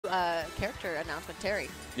character announcement, Terry.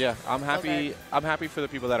 Yeah, I'm happy. I'm happy for the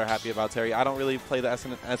people that are happy about Terry. I don't really play the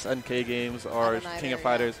SNK games or King of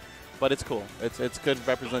Fighters, but it's cool. It's good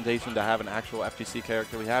representation to have an actual FGC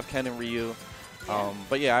character. We have Ken and Ryu. Yeah.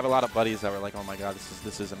 But yeah, I have a lot of buddies that were like, "Oh my God,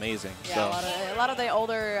 this is amazing." Yeah, so a lot of the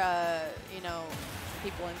older, you know,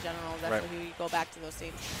 people in general definitely who go back to those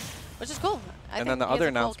scenes, which is cool. And then the other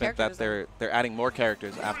announcement that they're adding more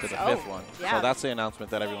characters after the 5th one. Yeah. So that's the announcement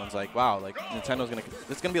that everyone's like, "Wow, like Nintendo's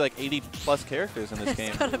it's gonna be like 80+ characters in this game."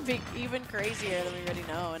 It's gonna be even crazier than we already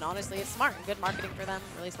know. And honestly, it's smart, good marketing for them,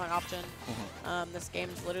 really smart option. This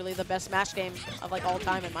game's literally the best Smash game of like all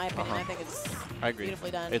time, in my opinion. I think it's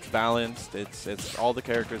beautifully done. It's balanced. It's all the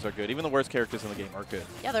characters are good. Even the worst characters in the game are good.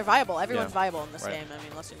 Yeah, they're viable. Everyone's viable in this game. I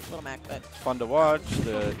mean, unless you're Little Mac, but it's fun to watch.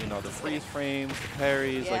 The the freeze frames, the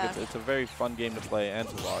parries. Yeah. Like it's a very fun game to play and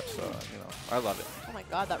to watch. So I love it. Oh my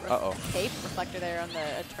God, that tape reflector there on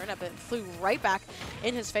the turnip, it flew right back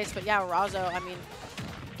in his face. But yeah, Razo, I mean,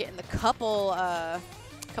 getting the couple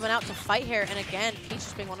coming out to fight here, and again, Peach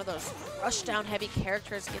just being one of those rush down heavy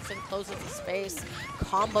characters, gets in, closes the space,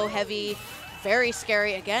 combo heavy, very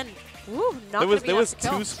scary. Again, woo, not there was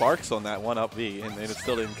 2 sparks on that one up B, and it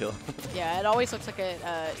still didn't kill. Yeah, it always looks like it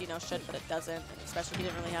should, but it doesn't. Especially he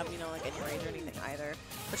didn't really have like any range or anything either,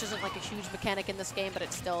 which isn't like a huge mechanic in this game, but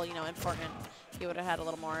it's still important. He would have had a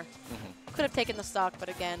little more. Could have taken the stock, but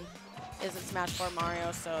again, isn't Smash 4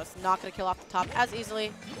 Mario, so it's not going to kill off the top as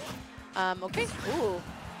easily. Okay, ooh,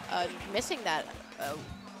 missing that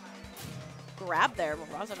grab there. Well,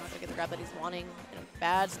 Razo not going to get the grab that he's wanting. In a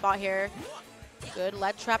bad spot here. Good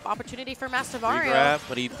lead trap opportunity for MastaMario. Grab,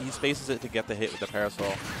 but he spaces it to get the hit with the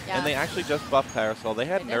Parasol. Yeah. And they actually just buffed Parasol. They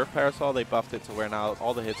had nerf Parasol. They buffed it to where now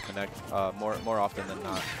all the hits connect more often than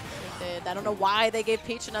not. They did. I don't know why they gave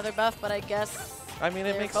Peach another buff, but I guess it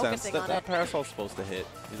makes sense. That Parasol's supposed to hit.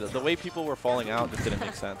 The way people were falling out just didn't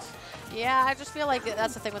make sense. Yeah, I just feel like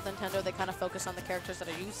that's the thing with Nintendo. They kind of focus on the characters that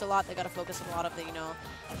are used a lot. They got to focus on a lot of the,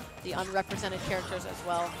 the unrepresented characters as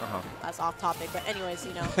well. That's off topic, but anyways,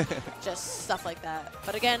 just stuff like that.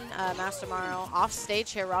 But again, MastaMario off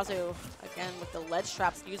stage here. Razo again with the ledge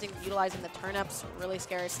traps, utilizing the turnips, really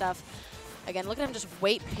scary stuff. Again, look at him just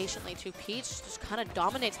wait patiently too. Peach just kind of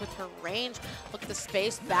dominates with her range. Look at the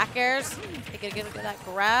space, back airs. They get that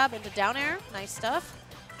grab into down air. Nice stuff.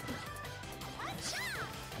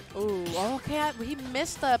 Ooh, okay, he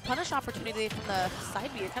missed the punish opportunity from the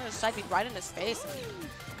side beat. It kind of side beat right in his face.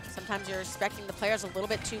 Sometimes you're respecting the players a little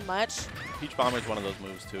bit too much. Peach Bomber is one of those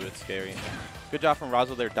moves too. It's scary. Good job from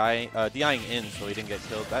Razo there, DIing in so he didn't get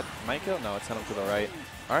killed. That might kill? No, it sent him to the right.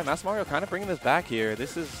 All right, MastaMario kind of bringing this back here.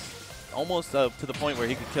 This is almost to the point where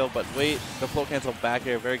he could kill, but wait, the flow cancel back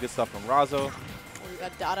here. Very good stuff from Razo. We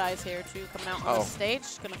got Dot Eyes here too coming out on the stage.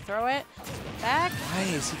 Gonna throw it back.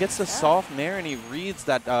 Nice. He gets the soft nair and he reads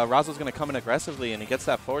that Razo's gonna come in aggressively, and he gets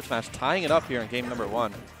that forward smash, tying it up here in game number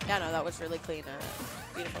 1. Yeah, no, that was really clean.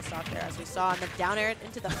 Beautiful stock there, as we saw on the down air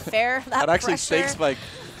into the fair. That actually stake spike.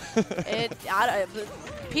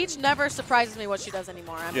 Peach never surprises me what she does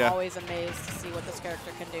anymore. I'm always amazed to see what this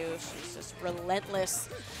character can do. She's just relentless.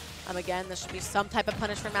 Again, this should be some type of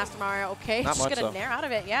punish for MastaMario. Okay, just get a nair out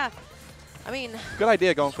of it. Yeah. I mean, good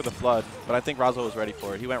idea going for the flood, but I think Razo was ready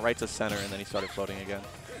for it. He went right to center, and then he started floating again.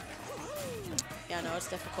 Yeah, no, it's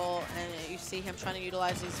difficult, and you see him trying to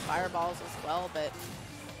utilize these fireballs as well, but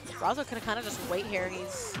Razo can kind of just wait here.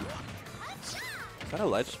 Is that a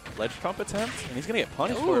ledge trump attempt? And he's going to get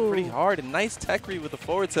punished for it pretty hard. And nice tech read with the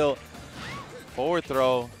forward tilt. Forward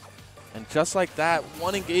throw. And just like that,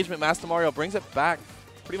 one engagement, MastaMario brings it back.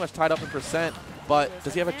 Pretty much tied up in percent, but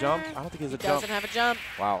does he have a jump? I don't think he has a jump. Doesn't have a jump.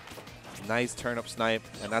 Wow. Nice turnip snipe,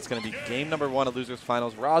 and that's going to be game number 1 of Losers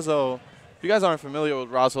Finals. Razo, if you guys aren't familiar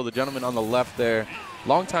with Razo, the gentleman on the left there,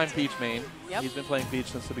 longtime Peach main. Yep. He's been playing Peach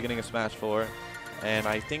since the beginning of Smash 4, and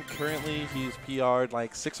I think currently he's PR'd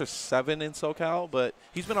like 6 or 7 in SoCal, but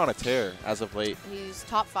he's been on a tear as of late. He's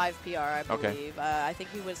top 5 PR, I believe. I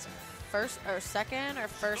think he was second or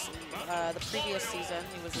first the previous season.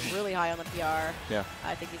 He was really high on the PR. Yeah.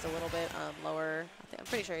 I think he's a little bit lower. I'm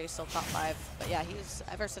pretty sure he's still top 5. But yeah, he's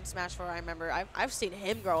ever since Smash 4. I remember I've seen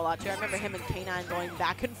him grow a lot too. I remember him and K9 going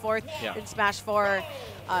back and forth in Smash 4.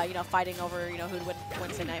 Fighting over who'd win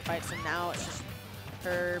Wednesday night fights, and now it's just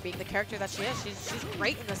her being the character that she is. She's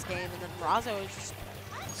great in this game, and then Razo is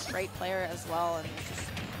just a great player as well, and it's just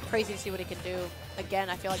crazy to see what he can do. Again,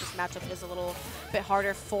 I feel like this matchup is a little bit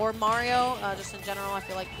harder for Mario. Just in general, I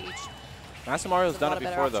feel like Peach. MastaMario's done it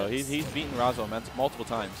before, though. He's beaten Razo multiple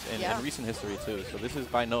times in recent history, too. So this is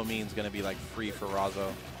by no means going to be like free for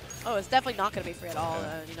Razo. Oh, it's definitely not going to be free at all.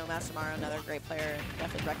 You know, MastaMario, another great player,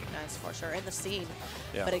 definitely recognized for sure in the scene.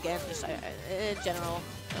 Yeah. But again, just in general,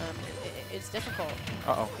 it's difficult.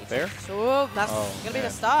 Fair? So that's going to be the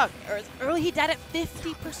stock. Early, he died at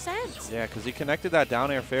 50%. Yeah, because he connected that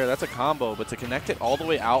down air fair. That's a combo, but to connect it all the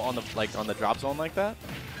way out on the drop zone like that,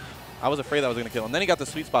 I was afraid that was going to kill him. And then he got the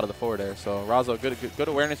sweet spot of the forward air. So Razo, good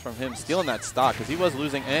awareness from him, stealing that stock because he was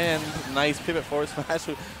losing. And nice pivot forward smash.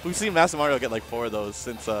 We've seen MastaMario get like 4 of those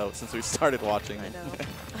since we started watching. I know.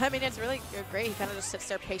 I mean, it's really great. He kind of just sits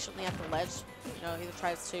there patiently at the ledge. You know, either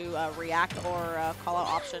tries to react or call out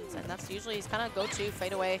options, and that's usually his kind of go-to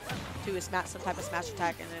fade away to his some type of smash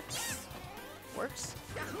attack, and it works.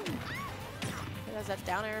 He has that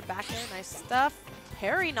down air, back air, nice stuff.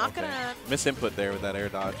 Harry not gonna misinput there with that air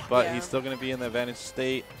dodge, but he's still gonna be in the advantage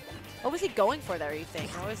state. What was he going for there, you think?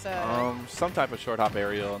 What was some type of short hop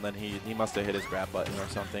aerial, and then he must have hit his grab button or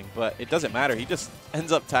something. But it doesn't matter. He just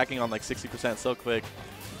ends up tacking on like 60% so quick.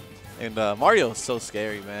 And Mario is so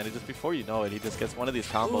scary, man. It just before you know it, he just gets one of these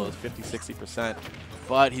combos, 50-60%.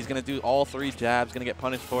 But he's gonna do all 3 jabs, gonna get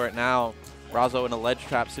punished for it now. Razo in a ledge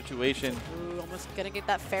trap situation. Ooh, almost gonna get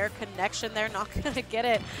that fair connection there. Not gonna get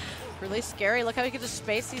it. Really scary. Look how he can just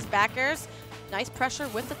space these back airs. Nice pressure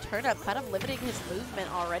with the turnip, kind of limiting his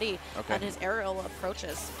movement already and his aerial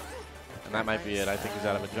approaches. And that might be it. I think he's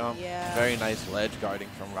out of a jump. Yeah. Very nice ledge guarding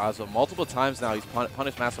from Razo. Multiple times now he's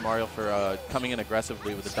punished MastaMario for coming in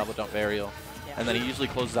aggressively with the double jump aerial. Yeah. And then he usually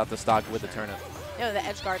closes out the stock with the turnip. Yeah, the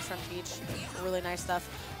edge guards from Peach. Really nice stuff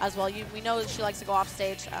as well. We know she likes to go off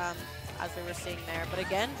stage. As we were seeing there. But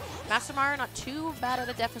again, MastaMario not too bad at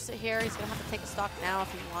a deficit here. He's going to have to take a stock now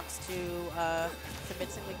if he wants to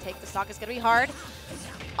convincingly take the stock. It's going to be hard.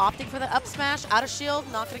 Opting for the up smash, out of shield,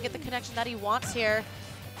 not going to get the connection that he wants here.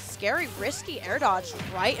 Scary, risky air dodge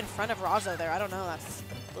right in front of Razo there. I don't know. That's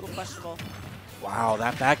a little questionable. Wow,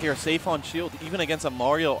 that back air safe on shield, even against a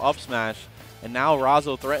Mario up smash. And now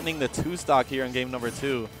Razo threatening the 2 stock here in game number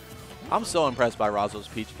 2. I'm so impressed by Razo's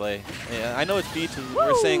Peach play. Yeah, I know it's Peach.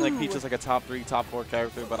 We're saying like Peach is like a top 3, top 4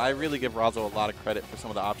 character, but I really give Razo a lot of credit for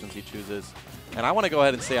some of the options he chooses. And I want to go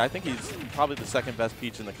ahead and say I think he's probably the 2nd best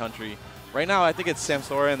Peach in the country. Right now, I think it's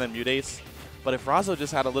Samsora and then Mudace. But if Razo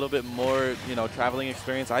just had a little bit more, you know, traveling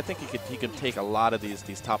experience, I think he could take a lot of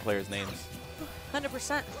these top players' names.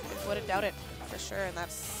 100%. Wouldn't doubt it for sure, and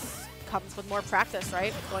that's comes with more practice,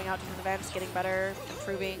 right? Going out to these events, getting better,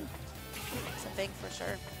 improving. It's a thing for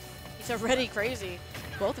sure. He's already crazy,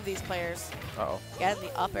 both of these players. Again,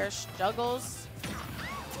 the up air juggles.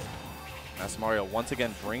 MastaMario once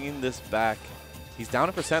again bringing this back. He's down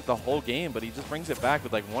a percent the whole game, but he just brings it back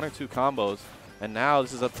with like 1 or 2 combos. And now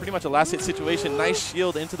this is pretty much a last hit situation. Nice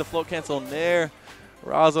shield into the float cancel there.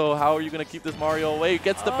 Razo, how are you going to keep this Mario away?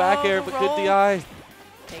 Gets the back air, but good DI.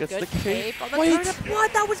 Gets the cape. On the turnip.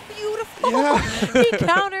 What? That was beautiful. Yeah. He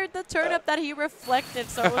countered the turnip that he reflected,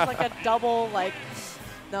 so it was like a double like.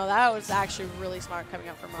 No, that was actually really smart coming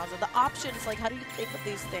out from Razo. The options, like, how do you think of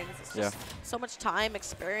these things? It's just so much time,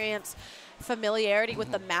 experience, familiarity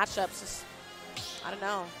with the matchups. Just, I don't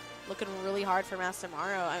know, looking really hard for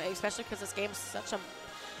MastaMario, I mean, especially because this game is such a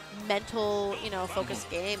mental, you know, focused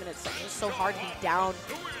game, and it's so hard to be down,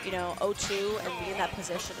 you know, 0-2 and be in that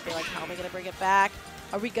position to be like, how am I going to bring it back?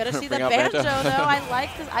 Are we going to see the Banjo, though? I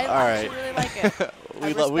like this. I actually really like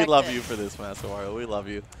it. we love you for this, MastaMario. We love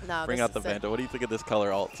you. No, bring out the Banjo. What do you think of this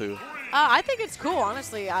color alt, too? I think it's cool,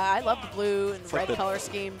 honestly. I love the blue and red color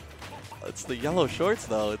scheme. It's the yellow shorts,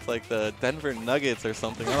 though. It's like the Denver Nuggets or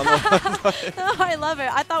something. I don't know. No, I love it.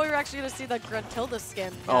 I thought we were actually going to see the Gruntilda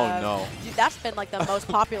skin. Oh, no. That's been like the most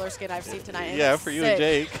popular skin I've seen tonight. Yeah, for you and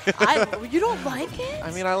Jake. You don't like it?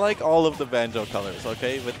 I mean, I like all of the Banjo colors,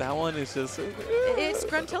 okay? But that one is just... It's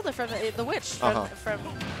Gruntilda from the Witch from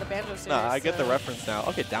the Banjo series. No, I get the reference now.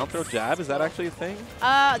 Okay, down throw jab. Is that actually a thing?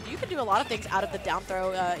 You can do a lot of things out of the down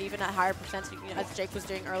throw, even at higher percents. You know, as Jake was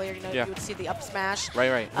doing earlier, you know, you would see the up smash.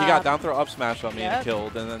 Right. He got down throw up smash on me and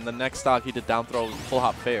killed, and then the next stock he did down throw full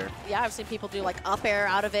hop fair. Yeah, I've seen people do like up air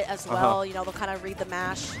out of it as well. You know, they'll kind of read the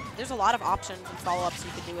mash. There's a lot of options and follow-ups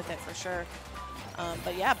you can do with it for sure.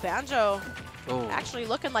 But yeah, Banjo actually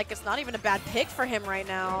looking like it's not even a bad pick for him right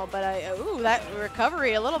now. But that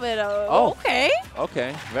recovery a little bit. Okay.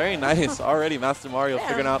 Okay, very nice. Already MastaMario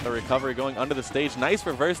figuring out the recovery, going under the stage. Nice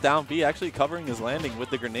reverse down B, actually covering his landing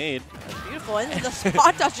with the grenade. That's beautiful. And the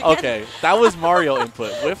spot dodge again. Okay, that was Mario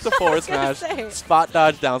input with the forward smash. Spot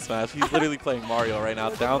dodge down smash. He's literally playing Mario right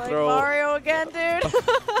now. Down throw. Mario again, dude.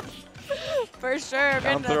 For sure.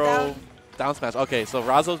 Down throw. Down smash. Okay, so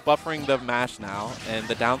Razo's buffering the mash now, and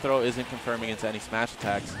the down throw isn't confirming into any smash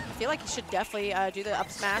attacks. I feel like he should definitely do the up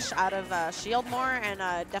smash out of shield more, and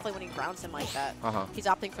definitely when he grounds him like that. He's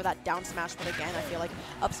opting for that down smash, but again, I feel like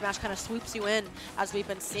up smash kind of swoops you in, as we've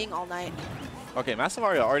been seeing all night. Okay,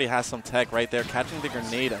 MastaMario already has some tech right there, catching the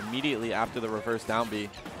grenade immediately after the reverse down B.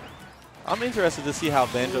 I'm interested to see how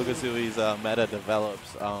Banjo Kazooie's meta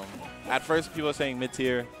develops. At first, people are saying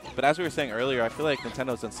mid-tier, but as we were saying earlier, I feel like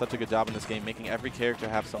Nintendo's done such a good job in this game, making every character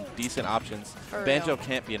have some decent options. Banjo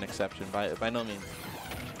can't be an exception by no means.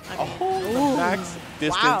 The max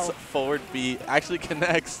distance forward B actually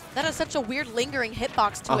connects. That has such a weird lingering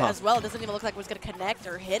hitbox to it as well. It doesn't even look like it was going to connect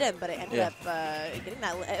or hit him, but it ended up getting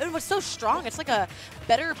that. It was so strong. It's like a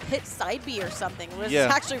better pit side B or something. It was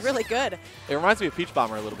actually really good. It reminds me of Peach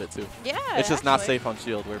Bomber a little bit too. Yeah, it's just not safe on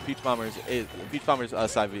shield, where Peach Bomber's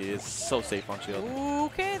side B is so safe on shield.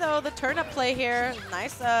 Okay, though, the turnip play here.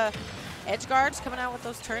 Nice edge guards coming out with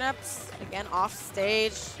those turnips. Again, off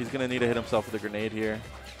stage. He's going to need to hit himself with a grenade here.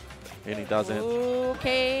 And he doesn't.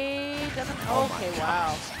 Okay, doesn't. Okay,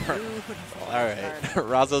 wow. All right,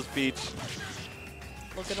 Razo's Peach.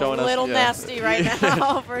 Looking a little nasty right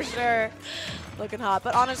now, for sure. Looking hot.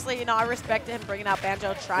 But honestly, you know, I respect him bringing out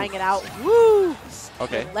Banjo, trying it out. Woo!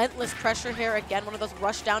 Okay. Relentless pressure here. Again, one of those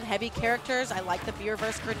rush down heavy characters. I like the B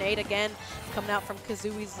reverse grenade again, coming out from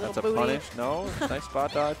Kazooie's little booty. That's a punish. No, nice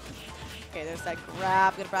spot dodge. Okay, there's that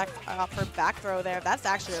grab. Good back for back throw there. That's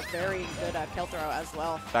actually a very good kill throw as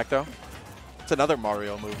well. Back throw? It's another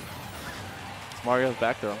Mario move. It's Mario's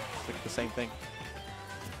back throw. It's like the same thing.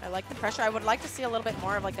 I like the pressure. I would like to see a little bit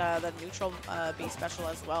more of like the neutral B special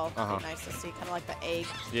as well. It'd be nice to see, kind of like the egg.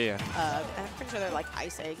 Yeah. I'm pretty sure they're like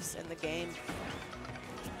ice eggs in the game.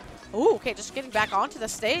 Ooh, okay, just getting back onto the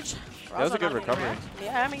stage. That was a good recovery.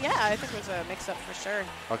 Yeah, I mean, yeah, I think it was a mix-up for sure.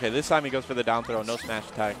 Okay, this time he goes for the down throw, no smash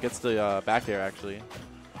attack. Gets the back air, actually.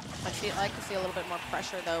 I like to see a little bit more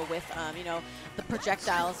pressure, though, with, you know, the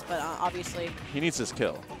projectiles, but obviously... He needs his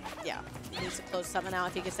kill. Yeah, he needs to close something out.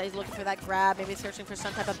 If he can say he's looking for that grab, maybe searching for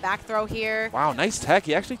some type of back throw here. Wow, nice tech.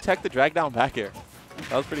 He actually teched the drag down back air.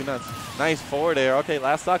 That was pretty nuts. Nice forward air. Okay,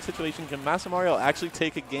 last stock situation. Can MastaMario actually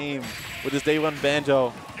take a game with his day one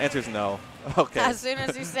Banjo? Answer's no. Okay. As soon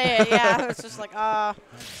as you say it, yeah, it's just like,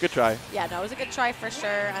 Good try. Yeah, no, it was a good try for sure.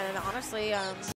 And honestly,